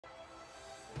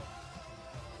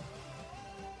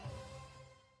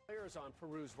players on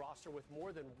Peru's roster with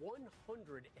more than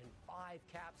 105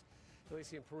 caps.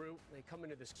 Alexis in Peru, they come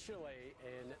into this Chile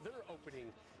and their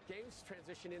opening games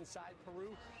transition inside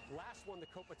Peru. Last won the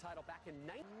Copa title back in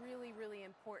 19. Really, really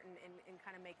important in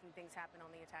kind of making things happen on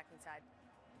the attacking side.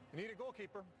 You need a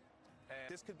goalkeeper. And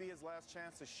this could be his last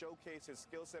chance to showcase his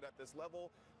skill set at this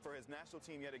level for his national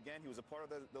team yet again. He was a part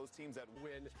of those teams that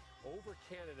win over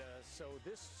Canada. So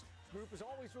this group has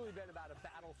always really been about a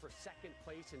battle for second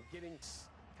place and getting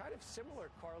kind of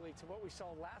similar, Carly, to what we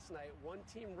saw last night. One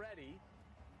team ready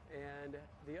and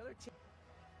the other team.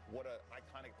 What an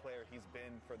iconic player he's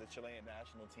been for the Chilean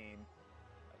national team.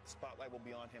 Spotlight will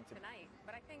be on him tonight.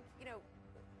 But I think, you know,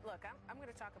 look, I'm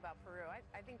going to talk about Peru.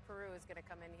 I think Peru is going to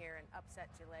come in here and upset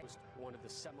Chile. One of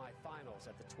the semifinals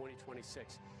at the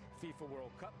 2026 FIFA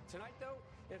World Cup. Tonight, though,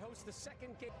 it hosts the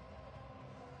second game.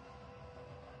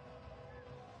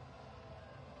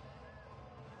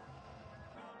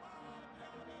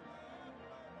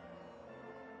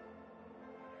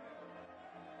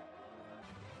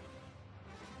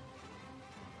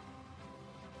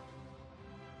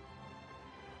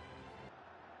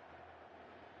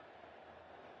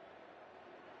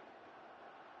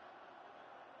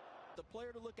 The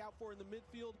player to look out for in the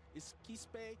midfield is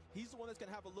Quispe. He's the one that's going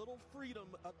to have a little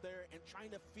freedom up there and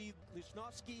trying to feed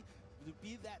Lichnowsky to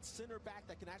be that center back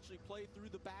that can actually play through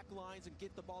the back lines and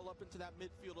get the ball up into that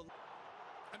midfield.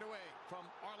 Underway from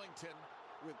Arlington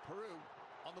with Peru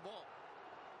on the ball.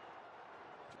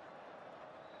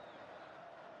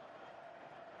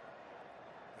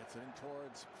 Gets it in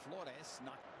towards Flores.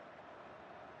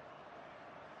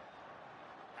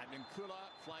 Advincula,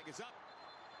 flag is up.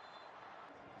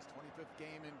 His 25th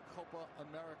game in Copa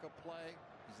America play.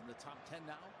 He's in the top 10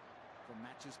 now for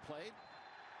matches played.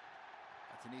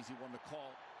 That's an easy one to call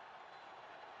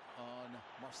on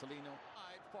Marcelino.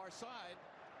 Far side.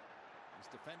 He's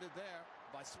defended there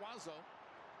by Suazo.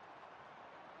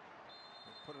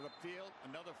 They put it upfield.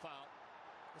 Another foul.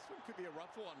 This one could be a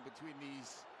rough one between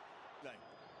these.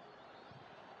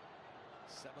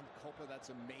 Seventh Copa.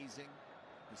 That's amazing.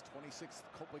 His 26th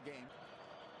Copa game.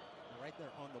 Right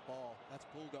there on the ball. That's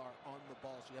Bulgar on the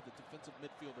ball. So you have the defensive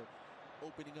midfielder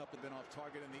opening up. And been off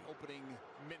target in the opening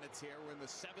minutes here. We're in the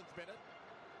 7th minute.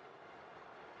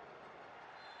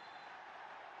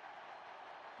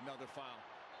 Another foul.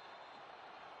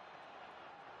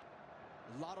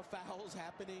 A lot of fouls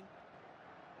happening.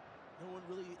 No one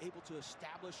really able to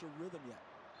establish a rhythm yet.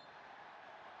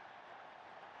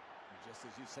 And just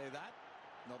as you say that,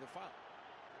 another foul.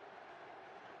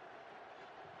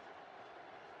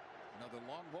 Another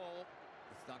long ball.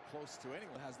 It's not close to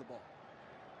anyone. Has the ball.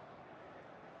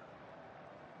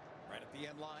 Right at the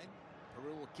end line.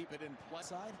 Peru will keep it in play.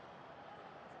 Side.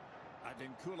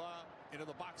 Advincula into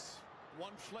the box.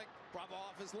 One flick. Bravo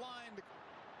off his line.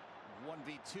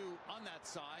 1v2 on that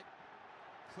side.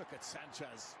 Look at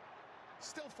Sánchez.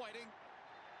 Still fighting.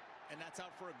 And that's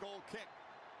out for a goal kick.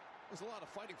 There's a lot of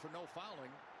fighting for no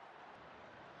fouling.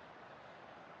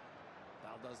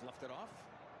 Valdez left it off.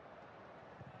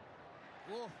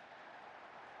 Whoa.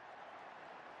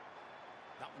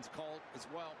 That one's called as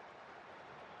well.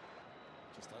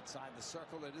 Just outside the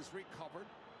circle, it is recovered.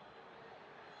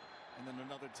 And then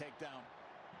another takedown.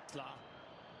 Tla.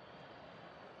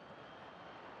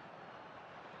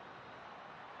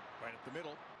 Right at the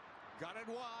middle. Got it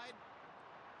wide.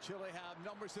 Chile have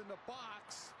numbers in the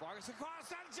box. Vargas across.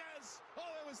 Sánchez.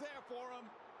 Oh, it was there for him.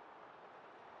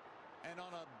 And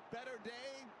on a better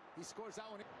day, he scores that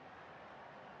one.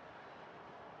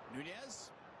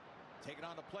 Nunez taking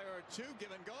on a player or two, give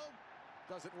and go.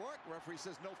 Doesn't work. Referee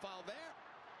says no foul there.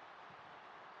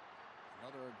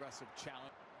 Another aggressive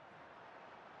challenge.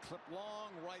 Clip long,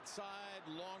 right side,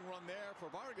 long run there for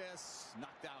Vargas.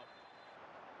 Knocked out.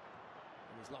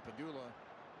 It was Lapadula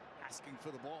asking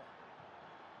for the ball.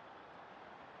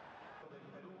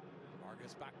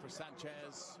 Vargas back for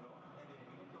Sánchez.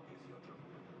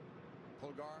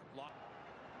 Pulgar locked.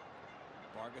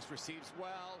 Vargas receives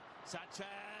well.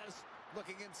 Sánchez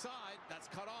looking inside. That's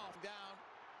cut off. Down.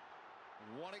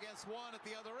 1 against 1 at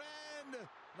the other end.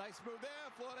 Nice move there.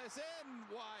 Flores in.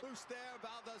 Wide. Loose there.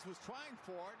 Valdez was trying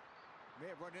for it. May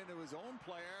have run into his own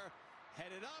player.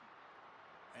 Headed up.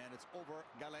 And it's over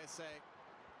Galese.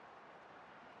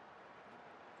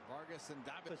 Vargas and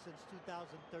David. Since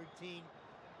 2013.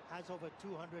 Has over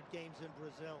 200 games in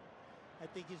Brazil. I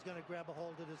think he's going to grab a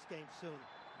hold of this game soon.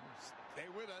 Stay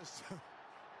with us.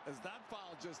 As that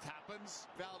foul just happens.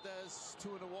 Valdez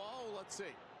 2 in the wall. Let's see.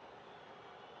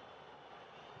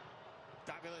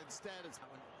 Davila instead.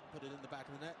 Put it in the back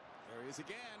of the net. There he is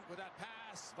again with that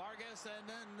pass. Vargas, and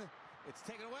then it's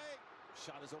taken away.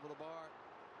 Shot is over the bar.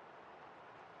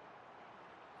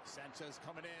 Sanchez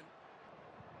coming in.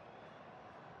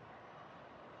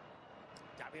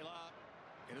 Davila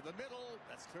into the middle.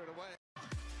 That's cleared away.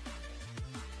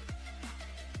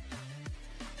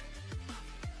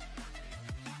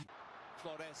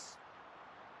 Flores.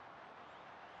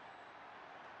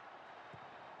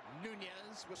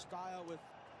 Nunez With style with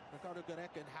Ricardo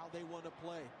Gareca and how they want to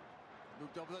play.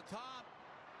 moved over the top.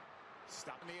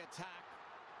 Stopping the attack.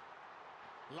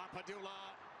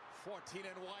 Lapadula, 14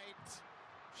 in white.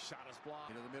 Shot is blocked.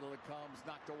 Into the middle it comes,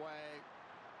 knocked away.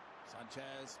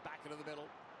 Sanchez back into the middle.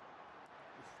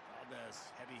 Goles,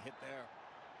 heavy hit there.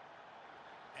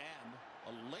 And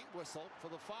a late whistle for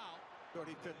the foul.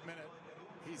 35th minute.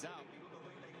 He's out.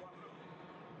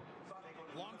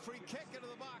 Long free kick into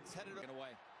the box, headed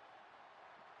away.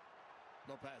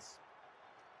 Lopez.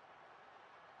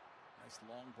 Nice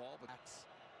long ball, but that's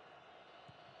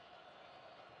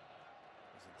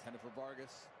was intended for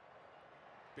Vargas.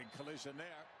 Big collision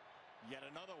there. Yet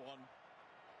another one.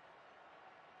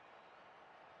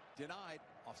 Denied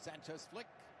off Sanchez flick.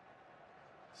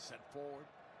 Sent forward.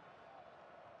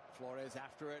 Flores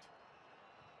after it.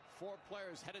 4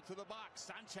 players headed to the box.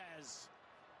 Sanchez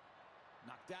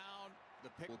knocked down. The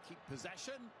pick will keep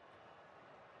possession.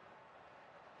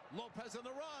 Lopez on the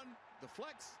run. The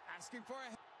flex asking for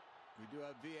a. We do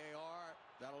have VAR.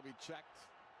 That'll be checked.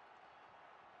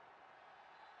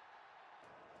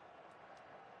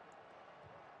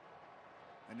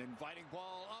 An inviting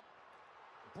ball up.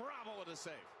 Bravo with a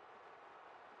save.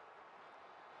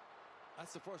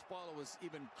 That's the first ball that was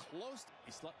even close.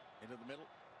 Isla into the middle.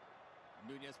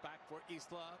 Nunez back for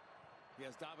Isla. He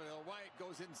has Davila White.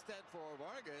 Goes instead for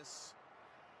Vargas.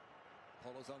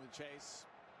 Polo's on the chase.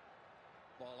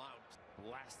 Ball out.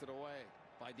 Blasted away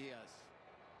by Diaz.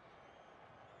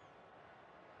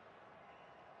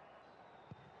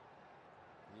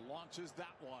 Launches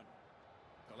that one.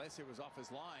 Goles was off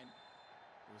his line.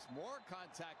 There was more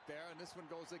contact there, and this one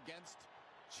goes against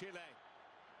Chile.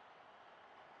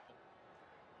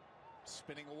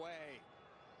 Spinning away.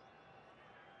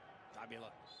 Davila.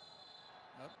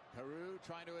 Peru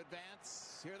trying to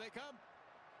advance. Here they come.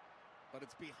 But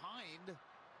it's behind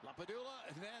Lapadula,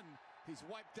 and then he's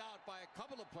wiped out by a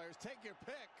couple of players. Take your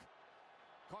pick.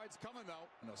 Cards coming, though.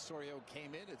 And Osorio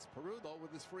came in. It's Peru, though,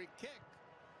 with his free kick.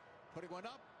 Putting one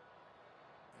up.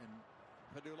 And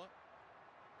Padula.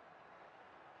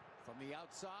 From the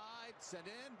outside, sent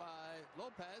in by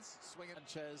Lopez. Swinging.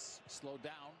 Sanchez slowed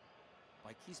down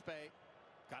by Quispe.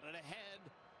 Got it ahead.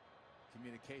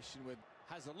 Communication with.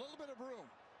 Has a little bit of room.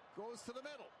 Goes to the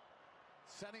middle.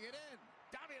 Sending it in.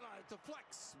 Davila to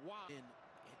flex. Wow.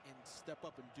 And step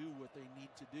up and do what they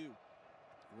need to do.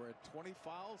 We're at 20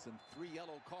 fouls and 3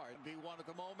 yellow cards. B1 at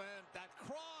the moment. That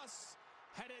cross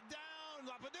headed down.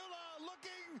 Lapadula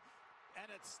looking. And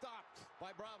it stopped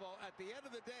by Bravo. At the end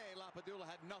of the day, Lapadula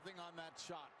had nothing on that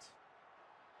shot.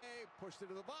 Pushed it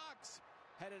to the box.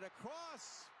 Headed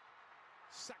across.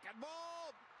 Second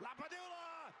ball.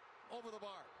 Lapadula over the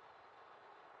bar.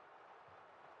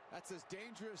 That's as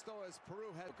dangerous, though, as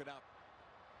Peru had. Look it up.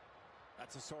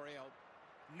 That's Osorio.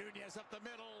 Nunez up the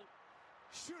middle.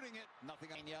 Shooting it.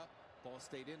 Nothing on ya. Ball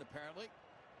stayed in, apparently.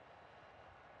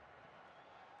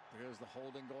 There's the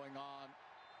holding going on.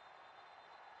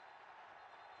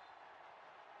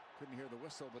 Couldn't hear the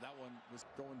whistle, but that one was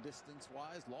going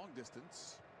distance-wise, long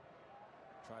distance.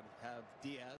 Try to have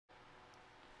Diaz.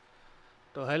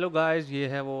 तो hello guys, ये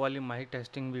है वो वाली mic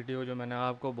testing video जो मैंने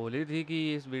आपको बोली थी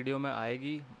कि इस वीडियो में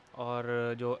आएगी।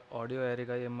 और जो ऑडियो एरे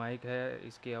का ये माइक है,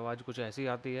 इसकी आवाज़ कुछ ऐसी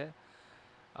आती है।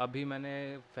 अभी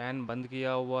मैंने फ़ैन बंद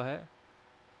किया हुआ है,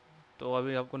 तो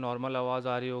अभी आपको नॉर्मल आवाज़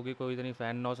आ रही होगी, कोई इतनी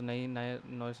फ़ैन नॉइस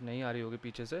नहीं आ रही होगी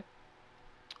पीछे से।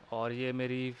 और ये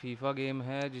मेरी फीफा गेम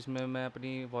है जिसमें मैं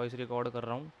अपनी वॉइस रिकॉर्ड कर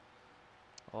रहा हूँ,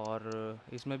 और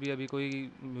इसमें भी अभी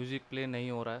कोई म्यूज़िक प्ले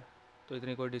नहीं हो रहा है, तो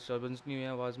इतनी कोई डिस्टर्बेंस नहीं हुई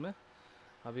है आवाज़ में।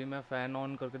 अभी मैं फ़ैन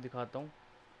ऑन करके दिखाता हूँ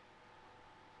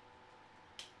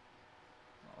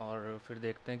और फिर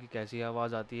देखते हैं कि कैसी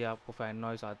आवाज़ आती है, आपको फ़ैन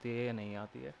नॉइस आती है या नहीं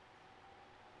आती है।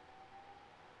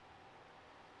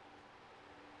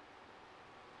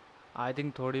 आई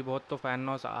थिंक थोड़ी बहुत तो फ़ैन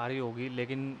नॉइस आ रही होगी,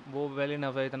 लेकिन वो वेल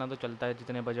इनफ है, इतना तो चलता है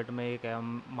जितने बजट में एक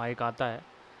माइक आता है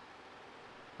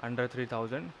अंडर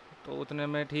 3000, तो उतने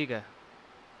में ठीक है।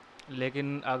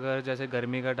 लेकिन अगर जैसे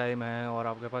गर्मी का टाइम है और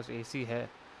आपके पास एसी है,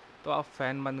 तो आप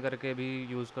फ़ैन बंद करके भी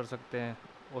यूज़ कर सकते हैं,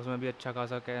 उसमें भी अच्छा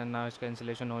खासा नॉइस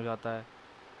कैंसिलेशन हो जाता है।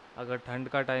 अगर ठंड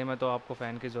का टाइम है तो आपको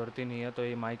फ़ैन की ज़रूरत ही नहीं है, तो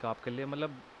ये माइक आपके लिए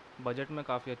मतलब बजट में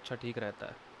काफ़ी अच्छा ठीक रहता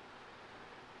है।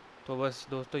 तो बस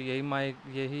दोस्तों, यही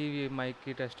माइक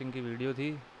की टेस्टिंग की वीडियो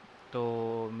थी। तो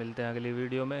मिलते हैं अगली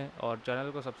वीडियो में, और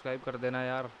चैनल को सब्सक्राइब कर देना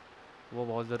यार। वो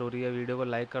बहुत ज़रूरी है। वीडियो को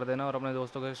लाइक कर देना और अपने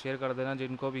दोस्तों के साथ शेयर कर देना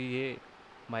जिनको भी ये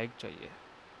माइक चाहिए।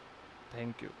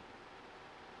 Thank you.